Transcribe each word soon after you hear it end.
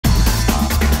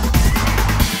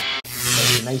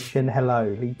Nation.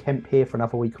 Hello, Lee Kemp here for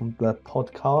another week on the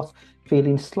podcast.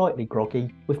 Feeling slightly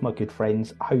groggy with my good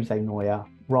friends Jose Noya,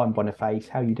 Ryan Boniface.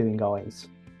 How are you doing, guys?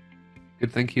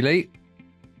 Good, thank you, Lee.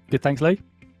 Good, thanks, Lee.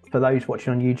 For those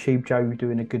watching on YouTube, Joe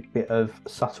doing a good bit of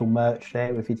subtle merch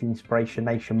there with his Inspiration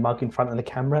Nation mug in front of the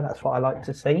camera. That's what I like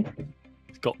to see.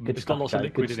 It's got lots of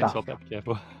liquid in it, so I'll be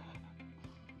careful.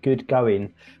 Good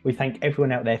going. We thank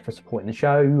everyone out there for supporting the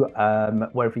show.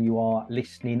 Wherever you are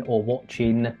listening or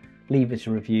watching, leave us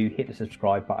a review, hit the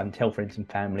subscribe button, tell friends and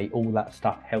family. All that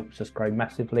stuff helps us grow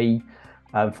massively.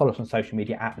 Follow us on social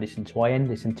media at Listen to IN,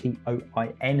 Listen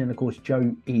TOIN. And of course,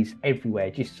 Joe is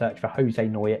everywhere. Just search for Jose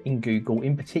Noya in Google,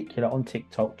 in particular on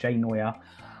TikTok,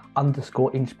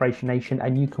 @Noya_Inspiration Nation,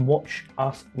 and you can watch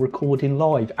us recording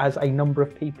live as a number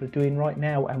of people are doing right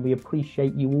now, and we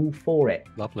appreciate you all for it.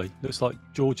 Lovely. Looks like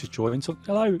George has joined. So,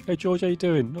 hello, hey George, how you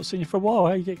doing? Not seen you for a while.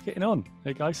 How you getting on?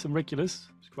 Hey guys, some regulars.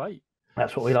 It's great.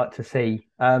 That's what we like to see.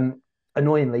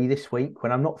 Annoyingly, this week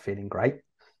when I'm not feeling great,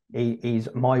 it is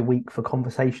my week for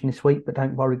conversation this week. But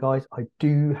don't worry, guys, I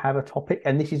do have a topic,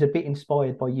 and this is a bit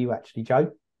inspired by you, actually,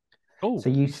 Joe. Oh, so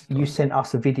you sent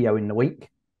us a video in the week.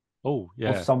 Oh, yeah.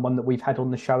 Of someone that we've had on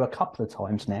the show a couple of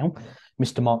times now,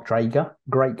 Mr. Mark Drager,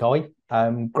 great guy.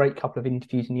 Great couple of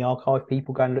interviews in the archive.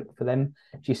 People go and look for them.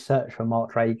 Just search for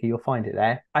Mark Drager, you'll find it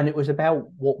there. And it was about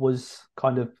what was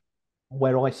kind of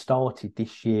where I started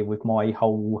this year with my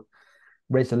whole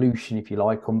resolution, if you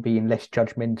like, on being less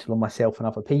judgmental on myself and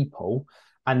other people.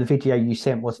 And the video you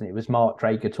sent, wasn't it? It was Mark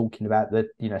Drager talking about the,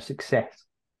 successful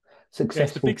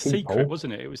it's the big people. secret,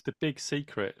 wasn't it? It was the big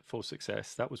secret for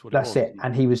success. That was what that's it.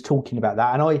 And he was talking about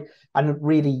that, and it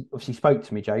really obviously spoke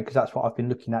to me, Joe, because that's what I've been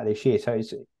looking at this year. So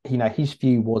it's, his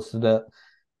view was that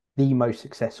the most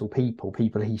successful people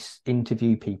he's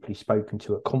interviewed, people he's spoken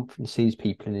to at conferences,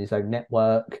 people in his own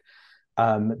network,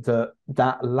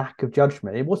 that lack of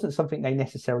judgment, it wasn't something they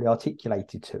necessarily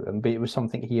articulated to him, but it was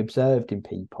something he observed in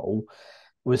people,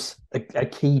 was a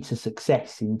key to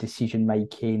success in decision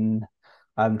making,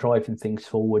 driving things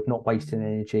forward, not wasting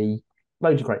energy.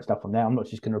 Loads of great stuff on there. I'm not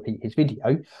just going to repeat his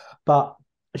video, but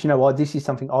you know what? This is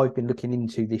something I've been looking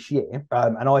into this year,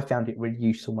 and I found it really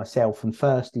useful myself. And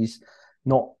first is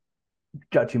not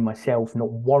judging myself,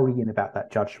 not worrying about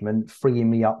that judgment,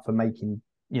 freeing me up for making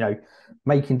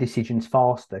decisions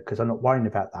faster because I'm not worrying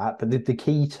about that. But the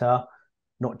key to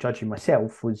not judging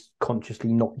myself was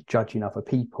consciously not judging other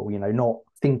people, not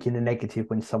thinking a negative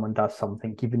when someone does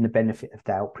something, giving the benefit of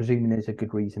doubt, presuming there's a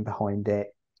good reason behind it,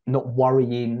 not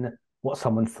worrying what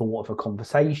someone thought of a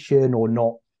conversation or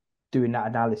not doing that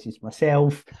analysis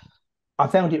myself. I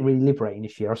found it really liberating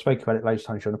this year. I spoke about it loads of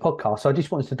times on the podcast. So I just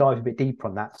wanted to dive a bit deeper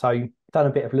on that. So done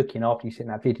a bit of looking after you seen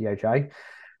that video, Joe,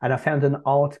 and I found an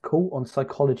article on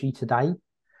Psychology Today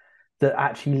that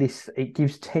actually lists, it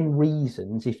gives 10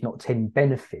 reasons, if not 10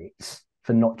 benefits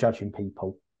for not judging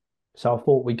people. So I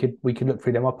thought we could look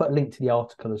through them. I'll put a link to the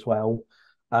article as well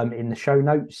in the show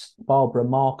notes. Barbara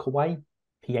Markaway,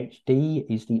 PhD,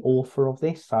 is the author of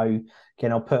this. So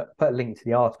again, I'll put a link to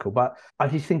the article. But I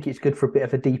just think it's good for a bit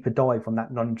of a deeper dive on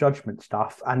that non-judgment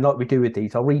stuff. And like we do with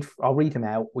these, I'll read them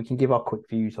out. We can give our quick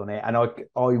views on it. And I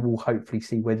will hopefully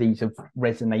see where these have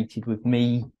resonated with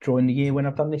me during the year when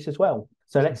I've done this as well.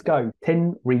 So let's go.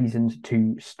 10 reasons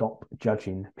to stop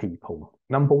judging people.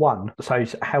 Number one, so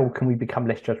how can we become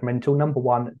less judgmental? Number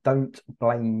one, don't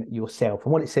blame yourself.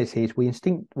 And what it says here is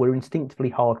we're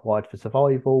instinctively hardwired for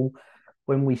survival.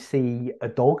 When we see a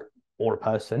dog or a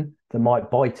person that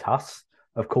might bite us,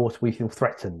 of course, we feel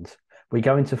threatened. We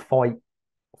go into fight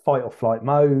or flight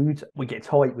mode. We get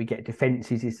tight, we get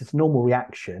defenses. It's this normal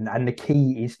reaction. And the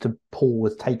key is to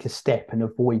pause, take a step and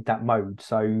avoid that mode.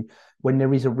 So when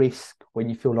there is a risk, when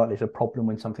you feel like there's a problem,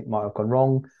 when something might have gone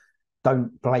wrong,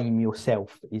 don't blame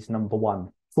yourself is number one.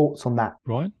 Thoughts on that?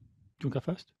 Ryan, do you want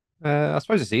to go first? I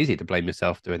suppose it's easy to blame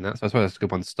yourself doing that. So I suppose that's a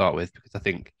good one to start with, because I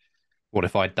think, what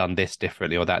if I'd done this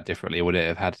differently or that differently? Would it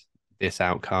have had this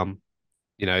outcome?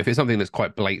 If it's something that's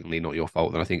quite blatantly not your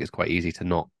fault, then I think it's quite easy to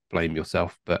not blame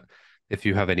yourself. But if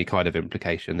you have any kind of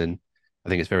implication, then I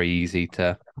think it's very easy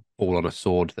to fall on a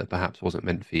sword that perhaps wasn't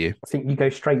meant for you. I think you go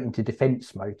straight into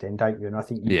defense mode then, don't you? And I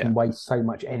think you can waste so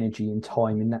much energy and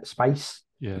time in that space.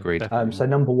 Yeah, agreed. So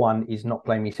number one is not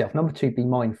blame yourself. Number two, be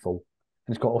mindful.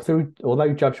 And it's got,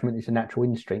 although judgment is a natural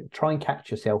instinct, try and catch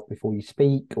yourself before you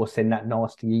speak or send that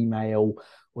nasty email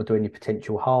or do any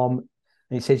potential harm.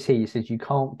 And it says you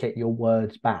can't get your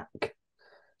words back.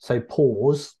 So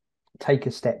pause, take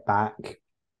a step back,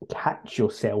 catch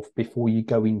yourself before you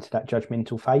go into that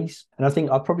judgmental phase. And I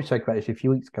think I probably spoke about this a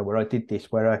few weeks ago where I did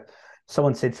this, where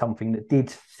someone said something that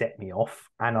did set me off,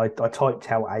 and I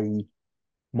typed out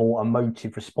more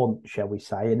emotive response, shall we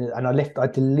say. And I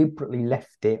deliberately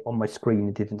left it on my screen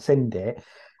and didn't send it.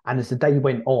 And as the day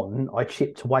went on, I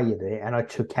chipped away at it and I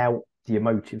took out the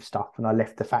emotive stuff and I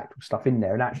left the factual stuff in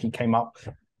there, and actually came up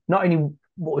not only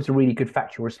what was a really good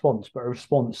factual response, but a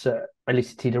response that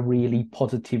elicited a really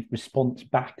positive response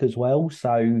back as well.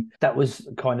 So that was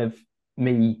kind of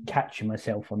me catching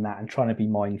myself on that and trying to be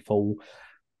mindful,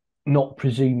 not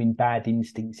presuming bad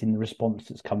instincts in the response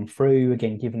that's come through,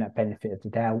 again giving that benefit of the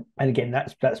doubt. And again,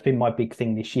 that's been my big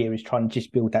thing this year, is trying to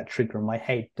just build that trigger in my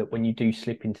head that when you do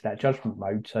slip into that judgment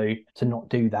mode, so to not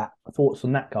do that. Thoughts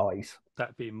on that, guys?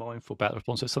 That being mindful about the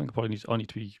response, that's something I need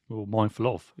to be more mindful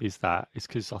of, is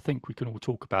because I think we can all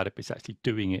talk about it, but it's actually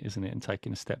doing it, isn't it, and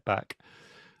taking a step back.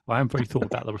 I am very thought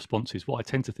about the responses. What I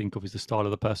tend to think of is the style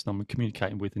of the person I'm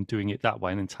communicating with and doing it that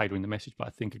way, and then tailoring the message. But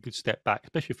I think a good step back,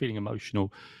 especially feeling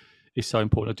emotional, is so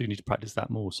important. I do need to practice that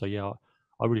more. So yeah,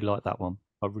 I really like that one.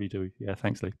 I really do. Yeah,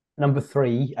 thanks, Lee. Number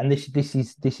 3, and this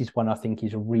is one I think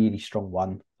is a really strong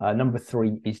one. Number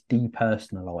 3 is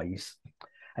depersonalize.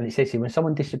 And it says here, when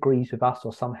someone disagrees with us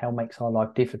or somehow makes our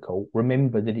life difficult,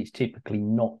 remember that it's typically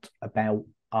not about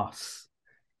us.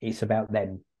 It's about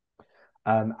them.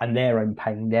 And their own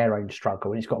pain, their own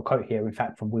struggle. And it's got a quote here, in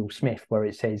fact, from Will Smith, where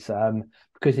it says,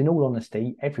 because in all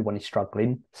honesty, everyone is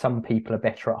struggling. Some people are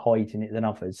better at hiding it than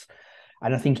others.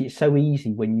 And I think it's so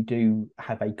easy when you do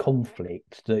have a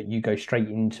conflict that you go straight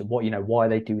into why are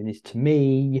they doing this to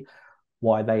me?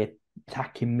 Why are they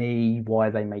attacking me? Why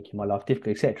are they making my life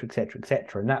difficult, etc., etc.,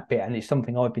 etc. And that bit, and it's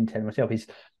something I've been telling myself, is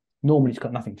normally it's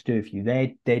got nothing to do with you.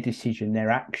 Their decision, their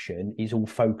action is all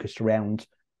focused around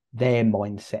their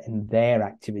mindset and their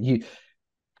activity.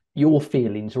 Your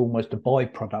feelings are almost a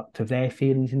byproduct of their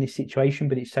feelings in this situation,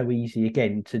 but it's so easy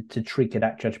again to trigger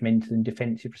that judgmental and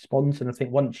defensive response. And I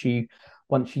think once you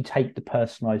take the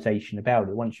personalization about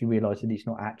it, once you realize that it's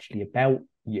not actually about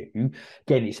you,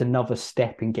 again, it's another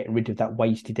step in getting rid of that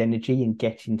wasted energy and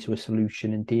getting to a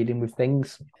solution and dealing with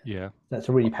things. Yeah, that's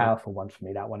a really powerful one for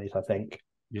me. That one is, I think.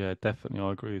 Yeah, definitely,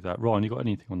 I agree with that. Ryan, you got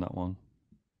anything on that one?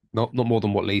 Not more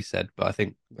than what Lee said, but I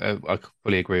think I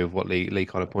fully agree with what Lee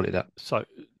kind of pointed out. So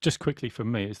just quickly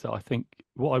from me is that I think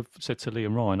what I've said to Lee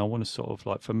and Ryan, I want to sort of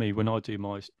like, for me, when I do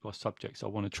my subjects, I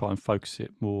want to try and focus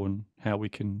it more on how we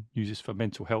can use this for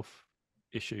mental health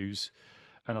issues.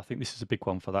 And I think this is a big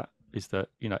one for that, is that,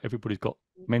 everybody's got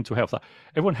mental health. Like,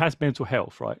 everyone has mental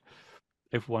health, right?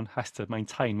 Everyone has to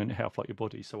maintain mental health like your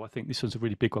body. So I think this one's a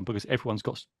really big one because everyone's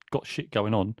got shit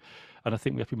going on. And I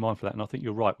think we have to be mindful of that. And I think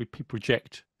you're right. We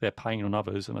project their pain on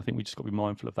others. And I think we just got to be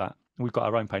mindful of that. And we've got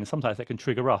our own pain. And sometimes that can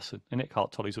trigger us. And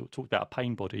Eckhart Tolle's talked about a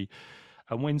pain body.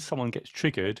 And when someone gets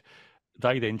triggered,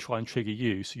 they then try and trigger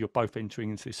you. So you're both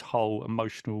entering into this whole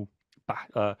emotional back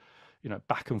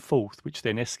and forth, which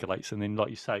then escalates. And then, like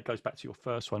you say, it goes back to your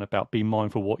first one about being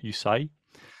mindful of what you say.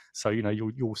 So,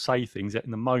 you'll say things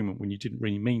in the moment when you didn't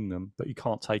really mean them, but you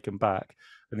can't take them back.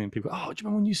 And then people go, oh, do you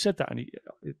remember when you said that? And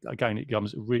it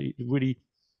becomes really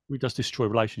does destroy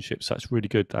relationships. So it's really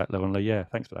good, that level. Yeah,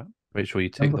 thanks for that. Make sure you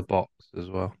tick the box as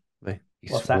well.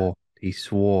 What's that? He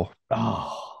swore.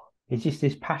 Oh, he's just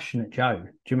this passionate Joe. Do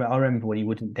you remember? I remember when he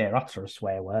wouldn't dare utter a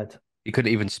swear word. He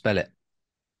couldn't even spell it.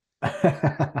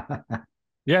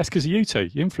 Yeah, it's because of you two.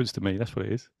 You influenced me. That's what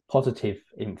it is. Positive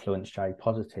influence, Joe.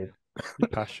 Positive. Be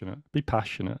passionate. Be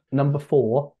passionate. Number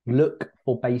 4, look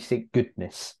for basic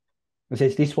goodness. It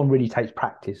says this one really takes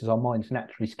practice, as our minds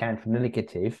naturally scan for the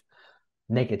negative.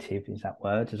 Negative is that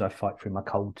word, as I fight through my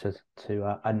cold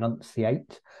to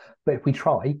enunciate. But if we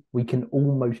try, we can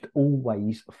almost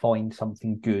always find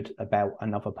something good about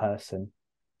another person.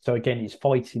 So again, it's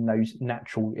fighting those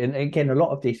natural, and again, a lot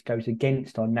of this goes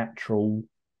against our natural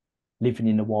living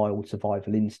in the wild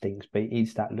survival instincts, but it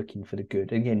is that looking for the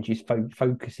good. Again, just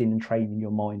focusing and training your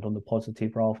mind on the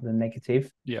positive rather than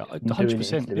negative. Yeah,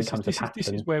 100%. This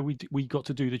is where we got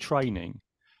to do the training,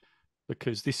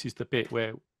 because this is the bit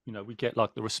where, we get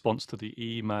like the response to the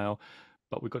email,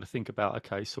 but we've got to think about,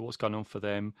 okay, so what's going on for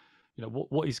them?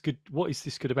 What is good? What is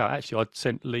this good about? Actually, I've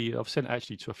sent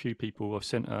actually to a few people. I've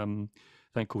sent a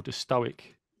thing called the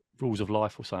Stoic Rules of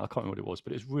Life or something. I can't remember what it was,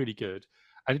 but it's really good.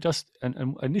 And it does,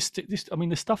 and this, I mean,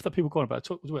 the stuff that people go on about,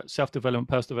 talk about self-development,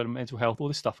 personal development, mental health, all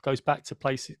this stuff goes back to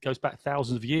places, goes back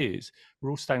thousands of years.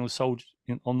 We're all standing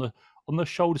on the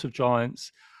shoulders of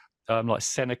giants, like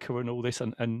Seneca and all this,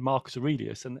 and Marcus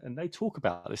Aurelius, and they talk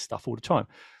about this stuff all the time.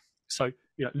 So,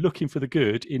 looking for the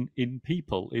good in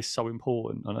people is so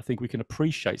important, and I think we can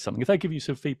appreciate something. If they give you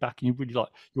some feedback and you really like,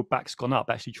 your back's gone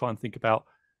up, actually try and think about,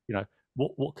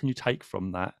 what can you take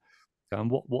from that? And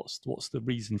what's the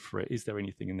reason for it? Is there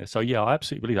anything in there? So yeah, I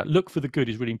absolutely believe that. Look for the good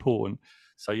is really important.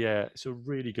 So yeah, it's a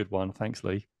really good one. Thanks,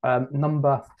 Lee.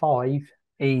 Number 5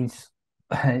 is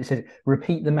it says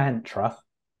repeat the mantra,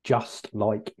 just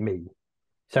like me.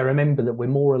 So remember that we're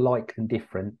more alike than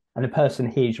different. And the person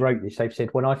here's wrote this. They've said,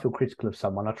 when I feel critical of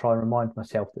someone, I try and remind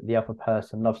myself that the other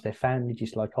person loves their family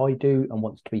just like I do and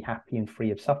wants to be happy and free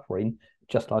of suffering,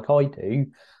 just like I do.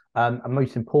 And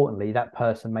most importantly, that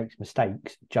person makes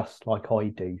mistakes just like I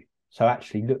do. So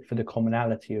actually look for the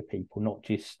commonality of people, not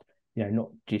just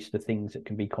the things that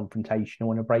can be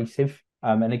confrontational and abrasive.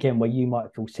 And again, where you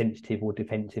might feel sensitive or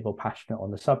defensive or passionate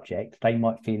on the subject, they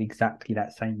might feel exactly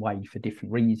that same way for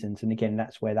different reasons. And again,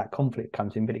 that's where that conflict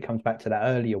comes in. But it comes back to that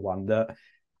earlier one, that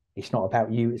it's not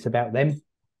about you, it's about them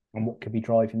and what could be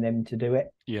driving them to do it.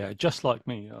 Yeah, just like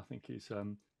me, I think is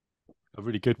a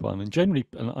really good one. And generally,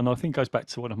 and I think goes back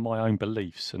to one of my own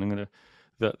beliefs. And I'm going to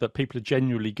that people are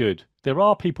generally good. There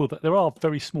are a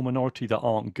very small minority that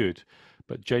aren't good,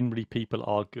 but generally people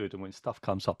are good. And when stuff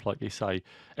comes up, like you say,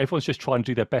 everyone's just trying to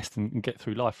do their best and get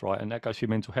through life, right? And that goes for your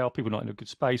mental health, people not in a good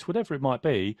space, whatever it might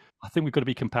be. I think we've got to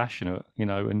be compassionate,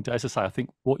 and as I say, I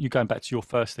think what you're going back to your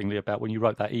first thing, Lee, about when you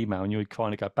wrote that email and you're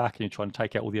trying to go back and you're trying to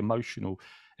take out all the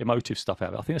emotive stuff out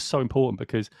of it. I think that's so important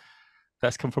because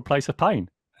that's come from a place of pain.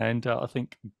 And I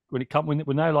think when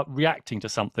we're now like reacting to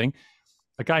something,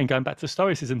 again, going back to the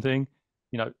stoicism thing,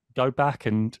 go back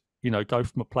and, go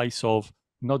from a place of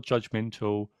not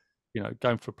judgmental,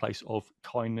 going for a place of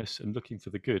kindness and looking for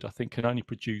the good, I think can only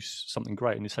produce something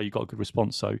great. And it's how you got a good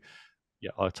response. So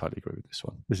yeah, I totally agree with this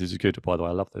one. This is good, by the way.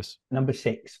 I love this. Number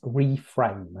 6,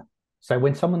 reframe. So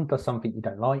when someone does something you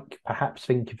don't like, perhaps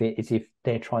think of it as if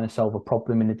they're trying to solve a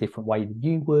problem in a different way than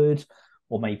you would,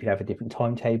 or maybe have a different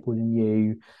timetable than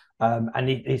you. And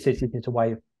it's as if it's a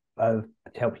way of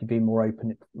to help you be more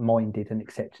open-minded and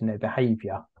accepting their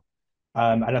behaviour.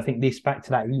 And I think this, back to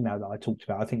that email that I talked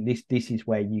about, I think this is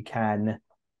where you can.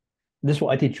 This is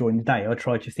what I did during the day. I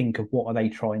tried to think of what are they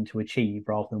trying to achieve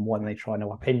rather than what are they trying to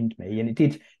upend me. And it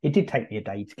did take me a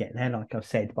day to get there, like I've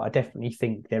said, but I definitely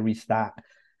think there is that.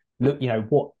 Look,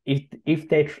 what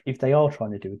if they are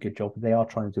trying to do a good job, if they are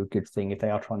trying to do a good thing, if they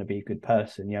are trying to be a good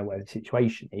person, whatever the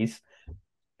situation is,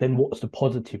 then what's the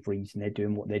positive reason they're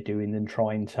doing what they're doing than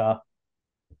trying to,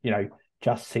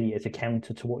 just see it as a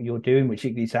counter to what you're doing, which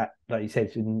is that, like you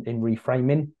said, in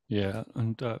reframing. Yeah,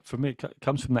 and for me, it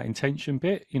comes from that intention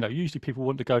bit. Usually people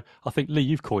want to go. I think Lee,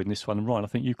 you've coined this one, and Ryan, I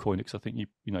think you coined it because I think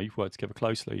you've worked together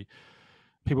closely.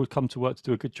 People come to work to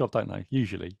do a good job, don't they?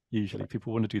 Usually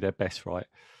people want to do their best, right?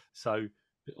 So,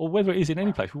 or whether it is in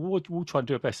any place, we'll try and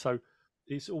do our best. So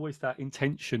it's always that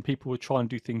intention. People will try and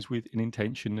do things with an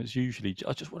intention that's usually,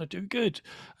 I just want to do good.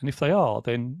 And if they are,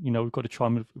 then, we've got to try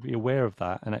and be aware of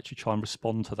that and actually try and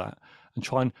respond to that and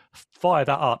try and fire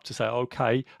that up to say,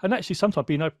 okay. And actually sometimes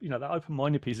being open, that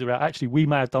open-minded piece is about actually we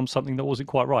may have done something that wasn't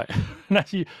quite right. And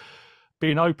actually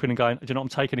being open and going, I'm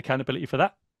taking accountability for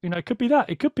that. It could be that.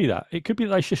 It could be that. It could be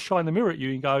that they just shine the mirror at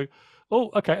you and go, oh,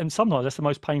 okay. And sometimes that's the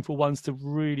most painful ones, to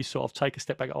really sort of take a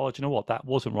step back. Oh, do you know what? That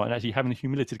wasn't right. And actually having the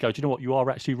humility to go, do you know what? You are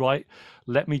actually right.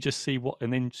 Let me just see what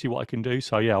I can do.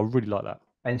 So yeah, I really like that.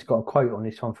 And it's got a quote on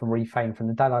this one from Reframe from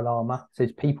the Dalai Lama. It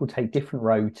says, people take different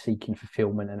roads seeking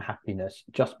fulfillment and happiness.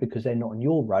 Just because they're not on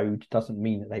your road doesn't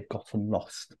mean that they've gotten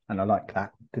lost. And I like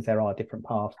that, because there are different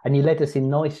paths. And you led us in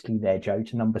nicely there, Joe,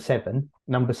 to number 7.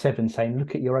 Number 7 saying,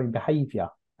 look at your own behaviour.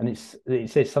 And it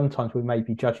says sometimes we may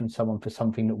be judging someone for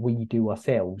something that we do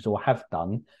ourselves or have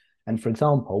done. And for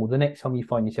example, the next time you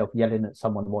find yourself yelling at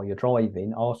someone while you're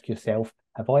driving, ask yourself,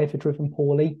 have I ever driven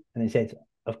poorly? And it says,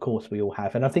 of course we all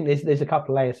have. And I think there's a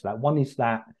couple of layers to that. One is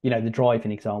that, the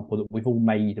driving example, that we've all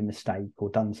made a mistake or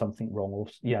done something wrong,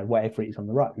 or, whatever it is on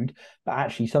the road. But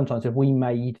actually sometimes have we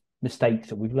made mistakes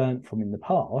that we've learned from in the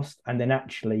past, and then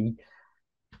actually,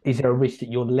 is there a risk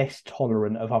that you're less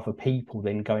tolerant of other people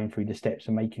than going through the steps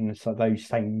and making those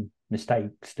same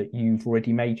mistakes that you've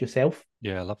already made yourself?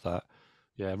 Yeah, I love that.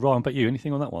 Yeah, Ryan, but you,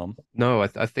 anything on that one? No,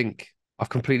 I think I've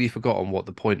completely forgotten what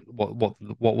the point. What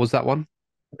was that one?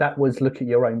 That was look at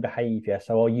your own behaviour.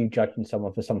 So are you judging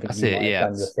someone for something you might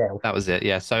have done yourself? That was it.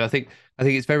 Yeah. So I think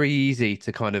it's very easy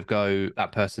to kind of go,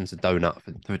 that person's a donut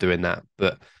for doing that.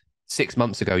 But 6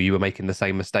 months ago, you were making the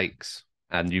same mistakes,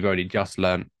 and you've only just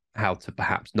learned how to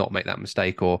perhaps not make that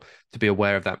mistake, or to be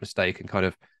aware of that mistake and kind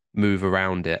of move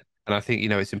around it. And I think,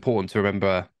 it's important to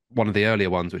remember one of the earlier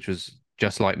ones, which was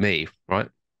just like me, right?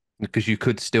 Because you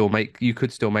could still make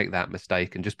that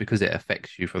mistake, and just because it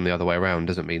affects you from the other way around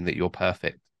doesn't mean that you're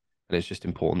perfect. And it's just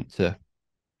important to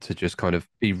to just kind of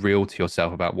be real to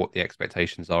yourself about what the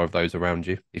expectations are of those around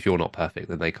you. If you're not perfect,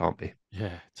 then they can't be.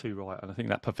 Yeah, too right. And I think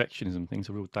that perfectionism thing's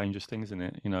a real dangerous thing, isn't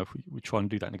it? You know, if we try and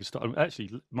do that, and it can start.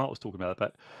 Actually, Mark was talking about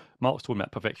that. Mark was talking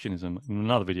about perfectionism in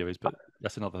another video, but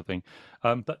that's another thing.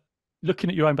 But looking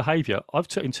at your own behaviour, I've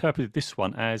interpreted this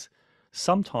one as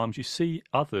sometimes you see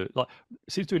like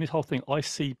since doing this whole thing, I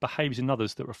see behaviours in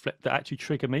others that actually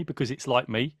trigger me because it's like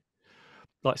me.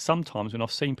 Like sometimes when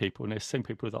I've seen people, and there's some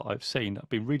people that I've seen that have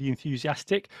been really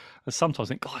enthusiastic, and sometimes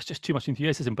I think, God, it's just too much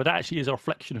enthusiasm, but that actually is a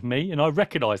reflection of me. And I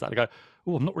recognize that. I go,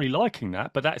 oh, I'm not really liking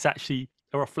that, but that's actually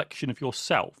a reflection of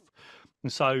yourself.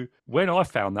 And so when I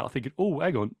found that, I think, oh,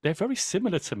 hang on, they're very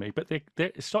similar to me, but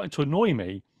they're starting to annoy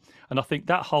me. And I think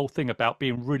that whole thing about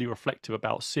being really reflective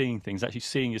about seeing things, actually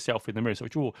seeing yourself in the mirror. So,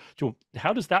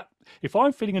 how does that, if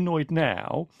I'm feeling annoyed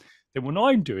now, then when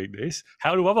I'm doing this,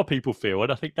 how do other people feel?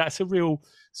 And I think that's a real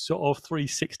sort of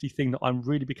 360 thing that I'm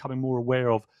really becoming more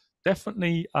aware of,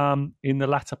 definitely in the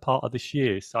latter part of this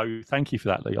year. So thank you for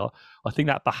that, Leah. I think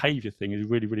that behaviour thing is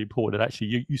really, really important. And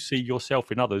actually, you see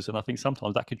yourself in others, and I think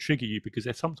sometimes that can trigger you because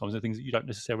there's sometimes the things that you don't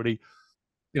necessarily,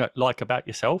 like about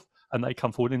yourself, and they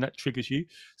come forward and that triggers you.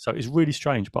 So it's really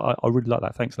strange, but I really like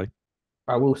that. Thanks, Lee.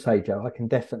 I will say, Joe, I can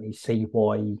definitely see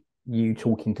why you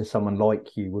talking to someone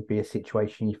like you would be a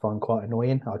situation you find quite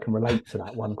annoying. I can relate to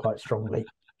that one quite strongly.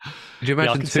 Could you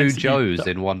imagine two Joes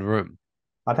in one room?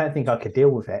 I don't think I could deal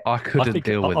with it. I couldn't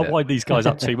deal with it. I wind these guys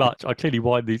up too much. I clearly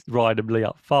wind Ryan and Lee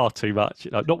up far too much.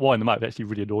 Not wind them up, but actually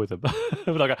really annoy them.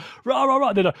 But I go,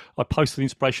 right. Then I post the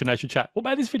Inspiration Nation chat. What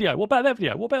about this video? What about that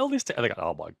video? What about all this? And they go,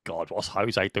 oh my God, what's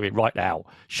Jose doing right now?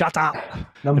 Shut up.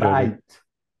 Number 8,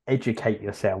 educate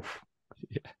yourself.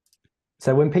 Yeah.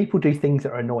 So when people do things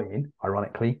that are annoying,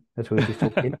 ironically, as we were just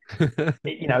talking,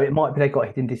 it might be they've got a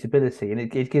hidden disability, and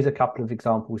it gives a couple of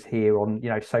examples here on,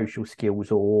 social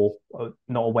skills or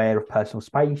not aware of personal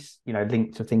space,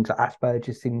 linked to things like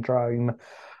Asperger's syndrome.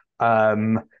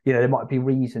 There might be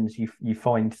reasons you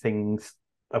find things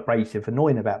abrasive,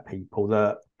 annoying about people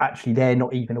that actually they're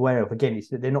not even aware of. Again, it's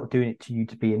that they're not doing it to you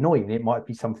to be annoying. It might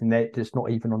be something that's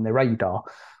not even on their radar.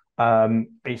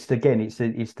 It's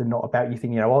the not about you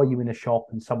thinking, are you in a shop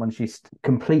and someone's just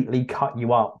completely cut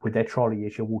you up with their trolley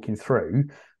as you're walking through,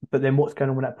 but then what's going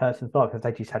on with that person's life? Have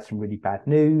they just had some really bad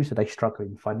news? Are they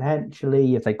struggling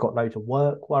financially? Have they got loads of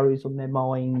work worries on their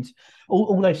mind?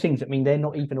 All those things. I mean, they're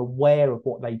not even aware of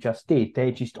what they just did.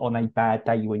 They're just on a bad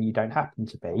day when you don't happen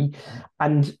to be,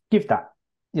 and give that.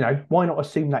 Why not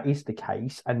assume that is the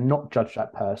case and not judge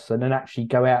that person and actually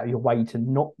go out of your way to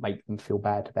not make them feel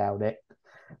bad about it?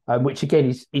 Which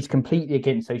again is completely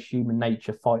against those human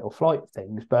nature fight or flight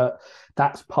things, but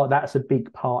that's a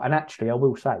big part. And actually, I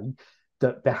will say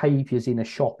that behaviours in a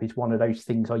shop is one of those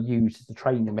things I use as a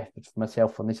training method for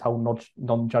myself on this whole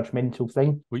non-judgmental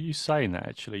thing. Were you saying that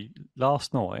actually?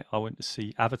 Last night I went to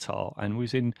see Avatar and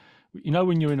was in,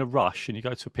 when you're in a rush and you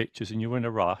go to pictures and you're in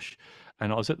a rush,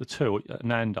 and I was at the till at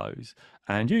Nando's,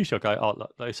 and usually I go,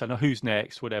 they say, no, who's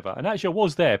next, whatever. And actually I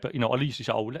was there, but, I usually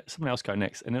say, let someone else go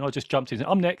next. And then I just jumped in and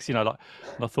I'm next, and I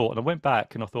went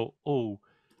back and I thought,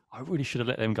 I really should have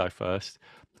let them go first,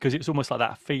 because it was almost like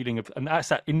that feeling of, and that's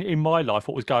that in my life,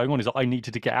 what was going on is that I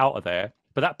needed to get out of there.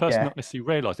 But that person not necessarily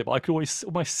realised it, but I could always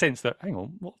almost sense that, hang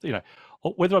on,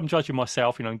 what, whether I'm judging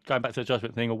myself, going back to the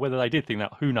judgment thing, or whether they did think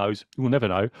that, who knows? We'll never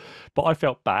know. But I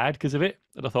felt bad because of it.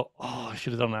 And I thought, I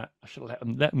should have done that. I should have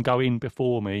let them go in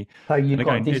before me. So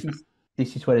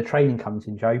this is where the training comes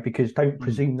in, Joe, because don't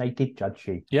presume they did judge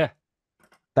you. Yeah.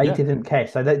 They didn't care.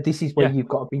 So this is where you've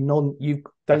got to be you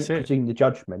don't presume the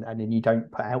judgment, and then you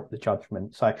don't put out the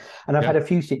judgment. So, and I've had a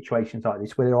few situations like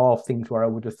this where there are things where I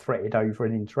would have threaded over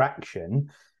an interaction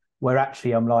where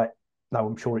actually I'm like, no,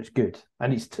 I'm sure it's good.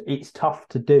 And it's tough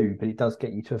to do, but it does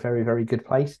get you to a very, very good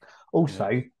place.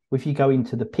 Also, if you go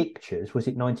into the pictures, was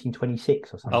it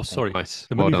 1926 or something? Oh, sorry. Nice.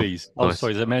 The Well movies. done. Oh, Nice.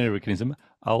 sorry, the Americanism.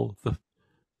 Oh,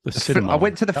 the cinema. I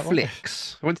went to the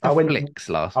flicks. I went to the flicks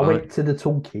last night. I went to the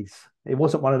talkies. It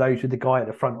wasn't one of those with the guy at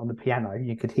the front on the piano.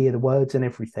 You could hear the words and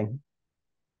everything.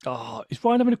 Oh, is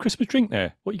Ryan having a Christmas drink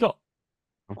there? What you got?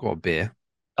 I've got a beer.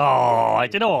 Oh,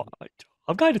 do you know what?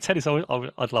 I'm going to tennis.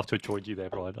 I'd love to have joined you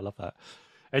there, Brian. I love that.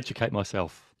 Educate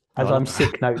myself. As I'm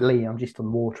sick note, Lee, I'm just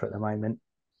on water at the moment.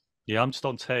 Yeah, I'm just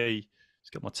on tea.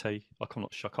 Just got my tea. I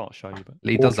can't show you, but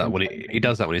Lee does that when he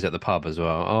does that when he's at the pub as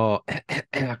well. Oh,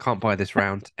 I can't buy this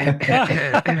round.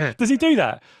 Does he do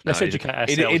that? Let's educate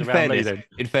ourselves around Lee then.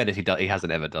 In fairness, he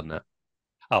hasn't ever done that.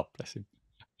 Oh, bless him.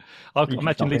 I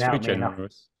imagine Lee's very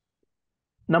generous.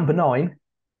 Number 9,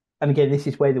 and again, this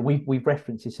is where we've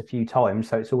referenced this a few times,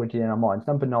 so it's already in our minds.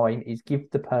 Number 9 is give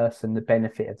the person the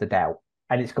benefit of the doubt.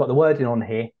 and it's got the wording on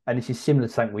here, and this is similar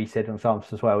to something we said on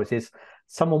Samson as well. It says,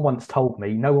 someone once told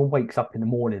me, no one wakes up in the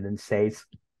morning and says,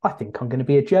 I think I'm going to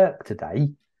be a jerk today.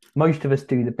 Most of us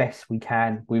do the best we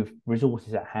can with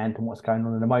resources at hand and what's going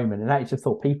on in the moment. And that is a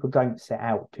thought. People don't set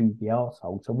out to be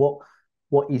arseholes. So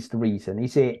what is the reason?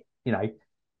 Is it,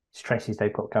 stresses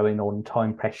they've got going on,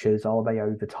 time pressures? Are they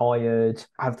overtired?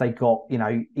 Have they got,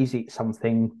 is it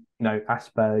something,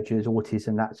 Asperger's,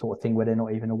 autism, that sort of thing, where they're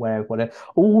not even aware of whatever?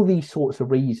 All these sorts of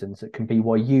reasons that can be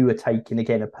why you are taking,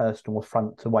 again, a personal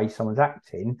affront to the way someone's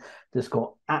acting that's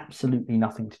got absolutely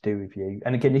nothing to do with you.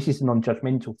 And again, this is a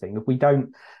non-judgmental thing. If we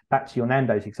don't, back to your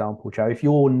Nando's example, Joe, if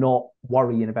you're not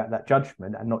worrying about that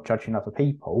judgment and not judging other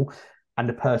people, and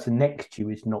the person next to you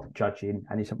is not judging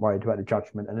and isn't worried about the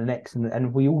judgment, and the next,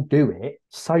 and we all do it,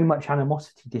 so much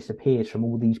animosity disappears from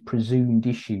all these presumed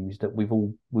issues that we've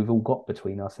all got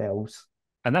between ourselves.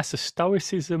 And that's a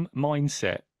stoicism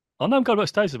mindset. I know I'm going about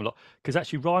stoicism a lot, because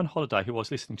actually Ryan Holiday, who I was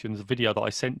listening to in the video that I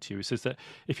sent to you, says that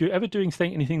if you're ever doing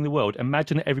anything in the world,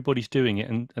 imagine that everybody's doing it,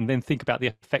 and then think about the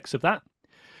effects of that.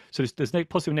 So there's no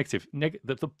positive and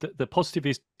negative. The positive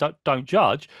is don't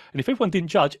judge. And if everyone didn't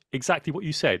judge, exactly what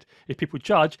you said. If people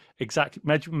judge, exactly,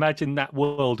 imagine that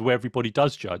world where everybody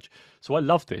does judge. So I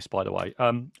love this, by the way.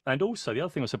 And also the other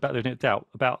thing was about living it down.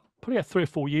 About probably 3 or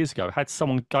 4 years ago, I had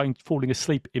someone falling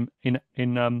asleep in mine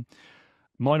and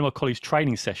my colleagues'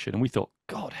 training session, and we thought,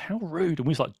 God, how rude. And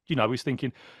we was like, we was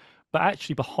thinking, but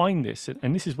actually behind this,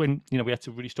 and this is when we had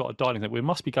to really start dialing that there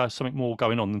must be something more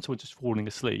going on than someone just falling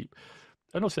asleep.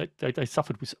 And also, they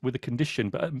suffered with a condition,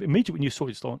 but immediately when you saw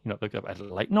it, they go at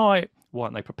a late night, why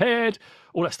aren't they prepared?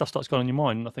 All that stuff starts going on in your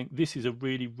mind. And I think this is a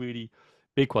really, really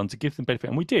big one to give them benefit.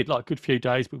 And we did, like, a good few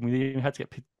days, but we had to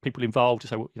get people involved to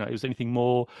say, well, is there anything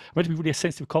more? We had to be really a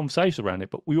sensitive conversation around it.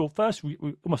 But we all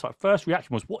almost like first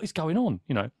reaction was, what is going on?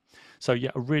 So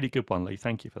yeah, a really good one, Lee.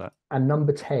 Thank you for that. And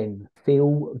number 10,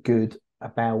 feel good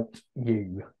about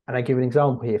you. And I give an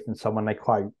example here from someone they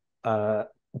quote,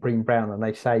 Bream Brown, and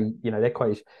they say, their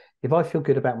quote is, if I feel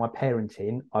good about my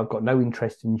parenting, I've got no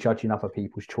interest in judging other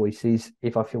people's choices.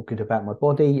 If I feel good about my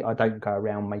body, I don't go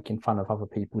around making fun of other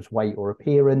people's weight or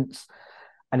appearance.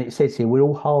 And it says here, we're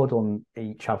all hard on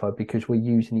each other because we're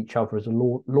using each other as a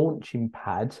launching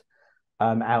pad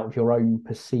out of your own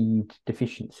perceived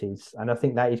deficiencies. And I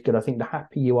think that is good. I think the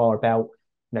happier you are about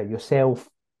yourself,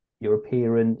 your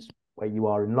appearance, where you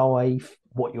are in life,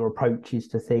 what your approach is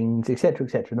to things, etc.,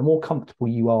 etc. And the more comfortable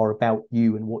you are about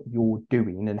you and what you're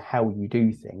doing and how you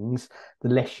do things, the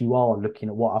less you are looking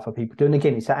at what other people do. And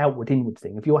again, it's an outward-inward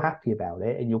thing. If you're happy about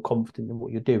it and you're confident in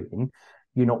what you're doing,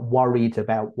 you're not worried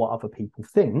about what other people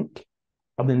think.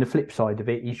 And then the flip side of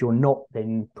it is you're not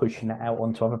then pushing that out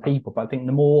onto other people. But I think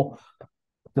the more,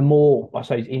 I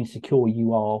suppose, insecure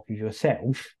you are with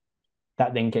yourself,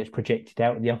 that then gets projected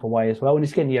out the other way as well. And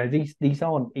again, these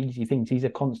aren't easy things. These are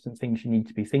constant things you need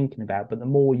to be thinking about. But the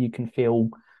more you can feel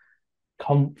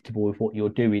comfortable with what you're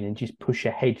doing and just push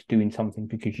ahead doing something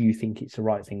because you think it's the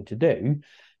right thing to do,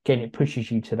 again, it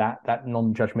pushes you to that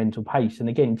non-judgmental pace. And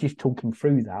again, just talking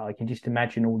through that, I can just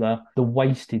imagine all the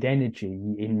wasted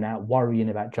energy in that worrying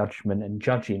about judgment and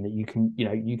judging that you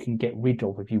can get rid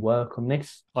of if you work on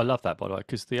this. I love that, by the way,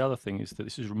 because the other thing is that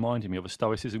this is reminding me of a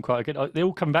stoicism quite again. They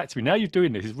all come back to me. Now you're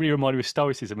doing this, is really reminding me of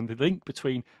stoicism, and the link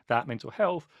between that mental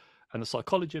health and the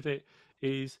psychology of it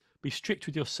is be strict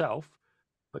with yourself,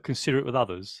 but considerate with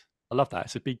others. I love that.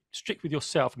 So be strict with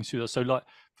yourself and considerate. So like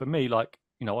for me,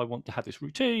 I want to have this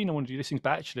routine, I want to do these things,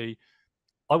 but actually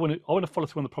I want to follow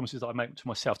through on the promises that I make to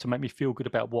myself to make me feel good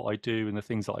about what I do and the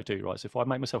things that I do, right? So if I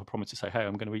make myself a promise to say, hey,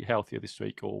 I'm going to eat healthier this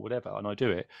week or whatever, and I do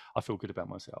it, I feel good about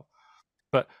myself.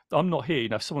 But I'm not here,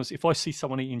 if I see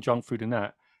someone eating junk food and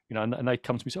that, and they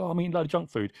come to me and say, oh, I'm eating a load of junk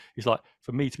food, it's like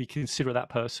for me to be considerate of that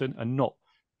person and not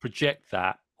project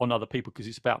that on other people because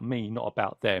it's about me, not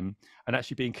about them, and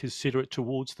actually being considerate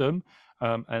towards them,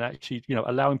 and actually,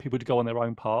 allowing people to go on their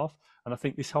own path. And I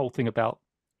think this whole thing about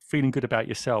feeling good about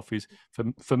yourself is,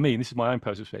 for me, and this is my own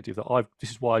personal perspective, this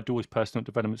is why I do all this personal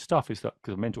development stuff, is that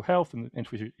because of mental health and the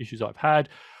mental issues I've had,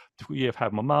 difficult year I've had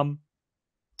with my mum,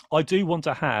 I do want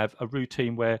to have a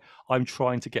routine where I'm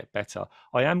trying to get better.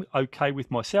 I am okay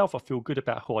with myself. I feel good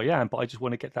about who I am, but I just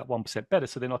want to get that 1% better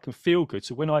so then I can feel good.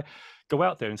 So when I go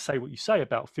out there and say what you say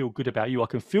about feel good about you, I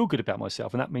can feel good about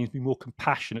myself. And that means be more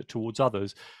compassionate towards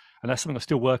others. And that's something I'm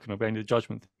still working on around the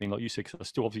judgment thing, like you said, because I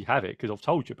still obviously have it because I've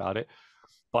told you about it.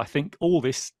 But I think all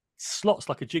this slots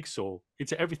like a jigsaw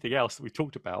into everything else that we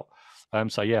talked about.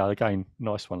 So yeah, again,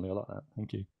 nice one, Lee. I like that.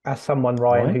 Thank you. As someone,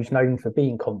 Ryan, who's known for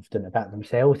being confident about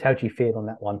themselves, how do you feel on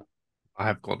that one? I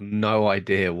have got no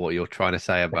idea what you're trying to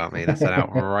say about me. That's an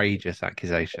outrageous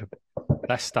accusation.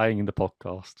 That's staying in the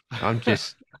podcast. I'm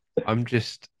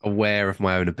just aware of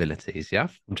my own abilities. Yeah,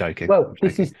 I'm joking. Well, I'm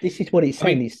joking. this is what it's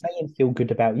saying. mean- It's saying feel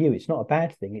good about you. It's not a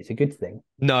bad thing. It's a good thing.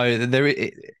 No,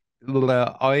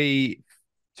 I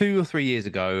 2 or 3 years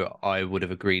ago, I would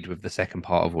have agreed with the second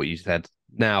part of what you said.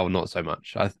 Now, not so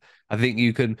much. I think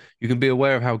you can be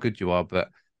aware of how good you are, but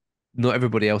not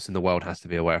everybody else in the world has to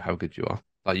be aware of how good you are.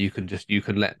 Like you can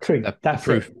let True. That's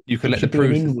proof. it. You can It let the should be an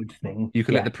proof. inward thing. You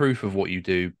can Yeah. let the proof of what you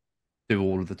do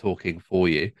all of the talking for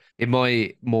you. In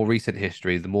my more recent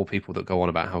history, the more people that go on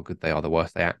about how good they are, the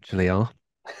worse they actually are.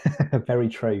 Very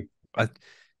true. I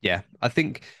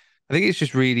think it's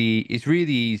just really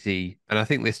easy, and I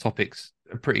think this topic's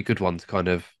a pretty good one to kind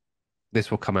of.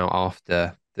 This will come out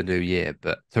after the new year,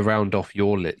 but to round off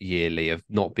your yearly of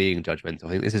not being judgmental, I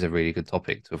think this is a really good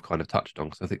topic to have kind of touched on,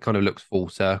 because I think it kind of looks full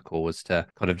circle as to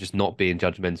kind of just not being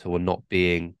judgmental and not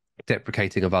being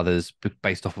deprecating of others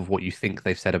based off of what you think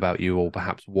they've said about you, or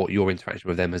perhaps what your interaction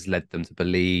with them has led them to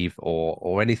believe,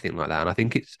 or anything like that. And I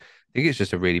think it's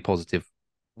just a really positive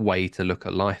way to look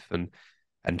at life, and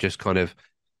just kind of,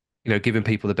 giving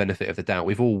people the benefit of the doubt.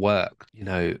 We've all worked,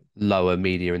 lower,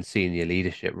 media, and senior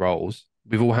leadership roles.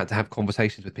 We've all had to have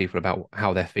conversations with people about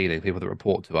how they're feeling, people that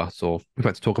report to us, or we've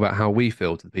had to talk about how we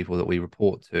feel to the people that we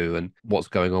report to, and what's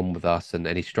going on with us, and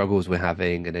any struggles we're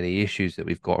having, and any issues that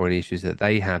we've got, or any issues that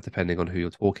they have, depending on who you're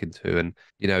talking to. And,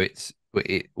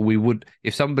 we would,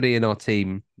 if somebody in our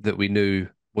team that we knew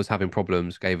was having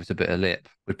problems gave us a bit of lip,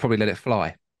 we'd probably let it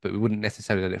fly, but we wouldn't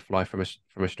necessarily let it fly from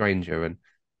a stranger. And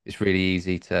it's really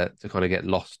easy to kind of get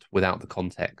lost without the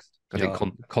context. I think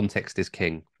context is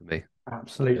king for me.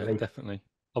 Absolutely. Yeah, definitely.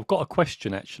 I've got a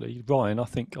question, actually, Ryan. I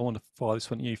think I want to fire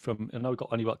this one to you from. I know we've got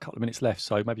only about a couple of minutes left,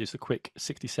 so maybe just a quick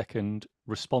 60-second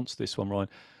response to this one,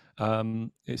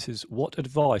 Ryan. It says, "What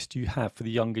advice do you have for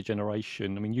the younger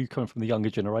generation?" I mean, you coming from the younger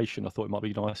generation, I thought it might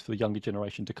be nice for the younger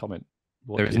generation to comment.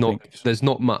 There's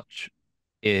not much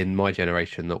in my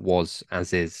generation that was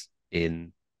as is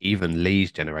in even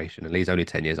Lee's generation, and Lee's only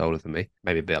 10 years older than me,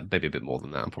 maybe a bit more than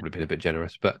that. I'm probably being a bit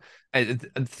generous, but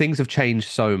things have changed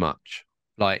so much.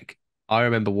 Like, I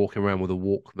remember walking around with a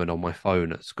Walkman on my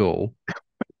phone at school,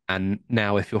 and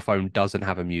now if your phone doesn't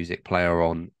have a music player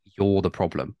on, you're the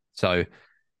problem. So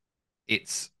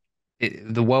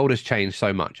the world has changed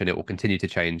so much, and it will continue to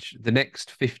change. The next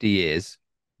 50 years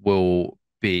will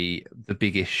be the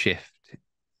biggest shift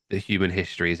that human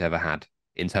history has ever had,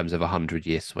 in terms of a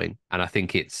 100-year swing. And I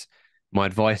think it's my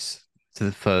advice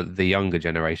for the younger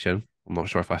generation, I'm not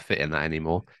sure if I fit in that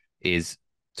anymore, is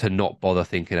to not bother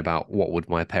thinking about what would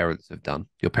my parents have done.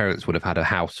 Your parents would have had a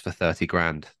house for 30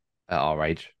 grand at our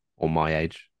age, or my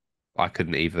age. I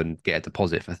couldn't even get a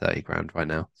deposit for 30 grand right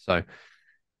now. So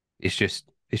it's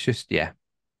just yeah,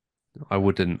 I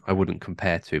wouldn't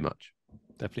compare too much.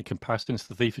 Definitely comparisons to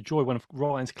The Thief of Joy, one of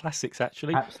Ryan's classics,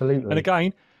 actually. Absolutely. And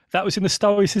again, that was in the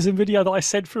Stoicism video that I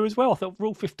said through as well. I thought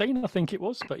Rule 15, I think it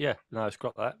was. But yeah, no, it's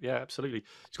got that. Yeah, absolutely.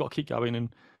 It's got to keep going and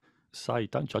say,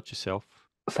 don't judge yourself.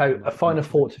 So a final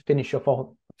thought to finish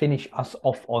us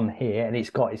off on here, and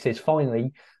it says,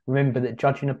 finally, remember that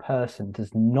judging a person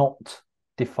does not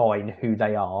define who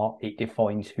they are, it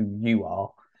defines who you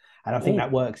are. And I think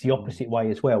that works the opposite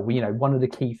way as well. One of the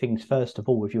key things, first of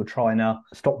all, if you're trying to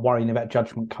stop worrying about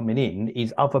judgment coming in,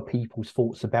 is other people's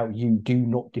thoughts about you do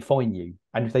not define you.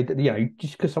 And if they,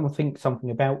 just because someone thinks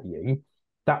something about you,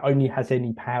 that only has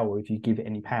any power if you give it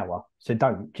any power. So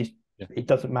it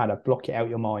doesn't matter. Block it out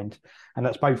your mind. And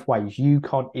that's both ways. You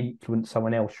can't influence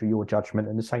someone else through your judgment,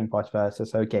 and the same vice versa.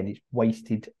 So again, it's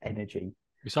wasted energy.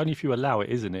 It's only if you allow it,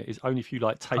 isn't it? It's only if you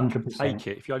take 100%.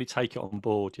 it. If you only take it on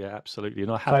board, yeah, absolutely.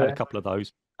 And I have had a couple of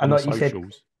those on and the like socials.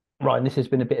 You said, Ryan, this has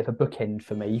been a bit of a bookend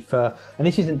for me. And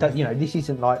this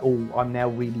isn't like, oh, I'm now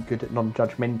really good at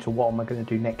non-judgmental. What am I going to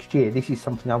do next year? This is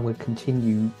something I'm going to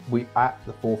continue at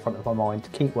the forefront of my mind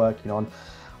to keep working on.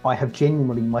 I have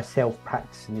genuinely myself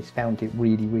practicing this, found it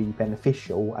really, really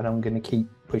beneficial, and I'm going to keep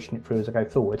pushing it through as I go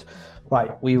forward.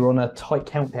 Right, we were on a tight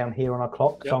countdown here on our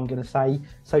clock, so I'm going to say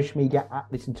social media at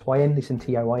Listen to IN, Listen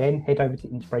TOIN. Head over to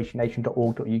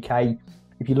inspirationnation.org.uk.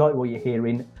 If you like what you're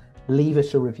hearing, leave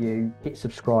us a review, hit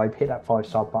subscribe, hit that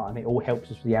 5-star button. It all helps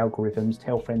us with the algorithms.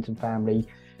 Tell friends and family.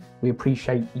 We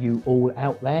appreciate you all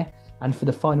out there. And for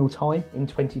the final time in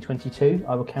 2022,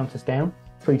 I will count us down.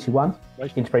 3, 2, 1.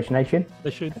 Inspiration Nation.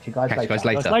 Catch you guys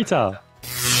later.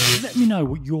 Let me know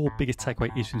what your biggest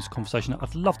takeaway is from this conversation.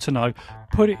 I'd love to know.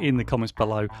 Put it in the comments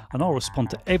below, and I'll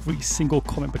respond to every single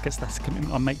comment, because that's the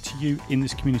commitment I make to you in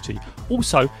this community.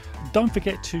 Also, don't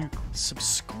forget to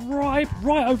subscribe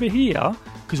right over here,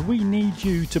 because we need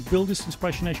you to build this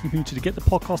Inspiration Nation community, to get the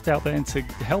podcast out there and to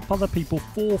help other people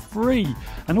for free.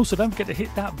 And also don't forget to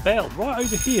hit that bell right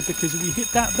over here, because if you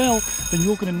hit that bell, then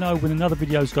you're going to know when another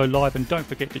videos go live. And don't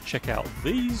forget to check out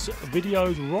these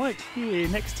videos right here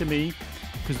next to me,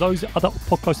 because those are other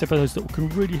podcast episodes that can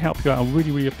really help you out. I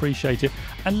really appreciate it.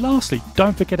 And lastly,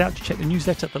 don't forget to check the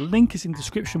newsletter. The link is in the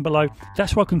description below.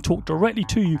 That's where I can talk directly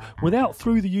to you without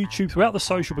through the YouTube, throughout the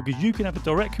social, because you can have a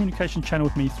direct communication channel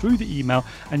with me through the email,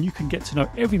 and you can get to know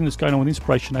everything that's going on with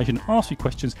Inspiration Nation, ask me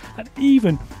questions, and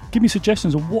even give me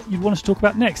suggestions on what you'd want us to talk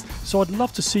about next. So I'd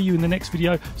love to see you in the next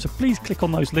video. So please click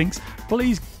on those links.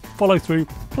 Please follow through.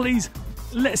 Please,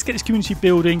 let's get this community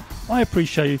building. I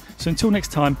appreciate you. So until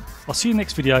next time, I'll see you in the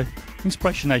next video,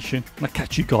 Inspiration Nation, and I'll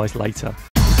catch you guys later.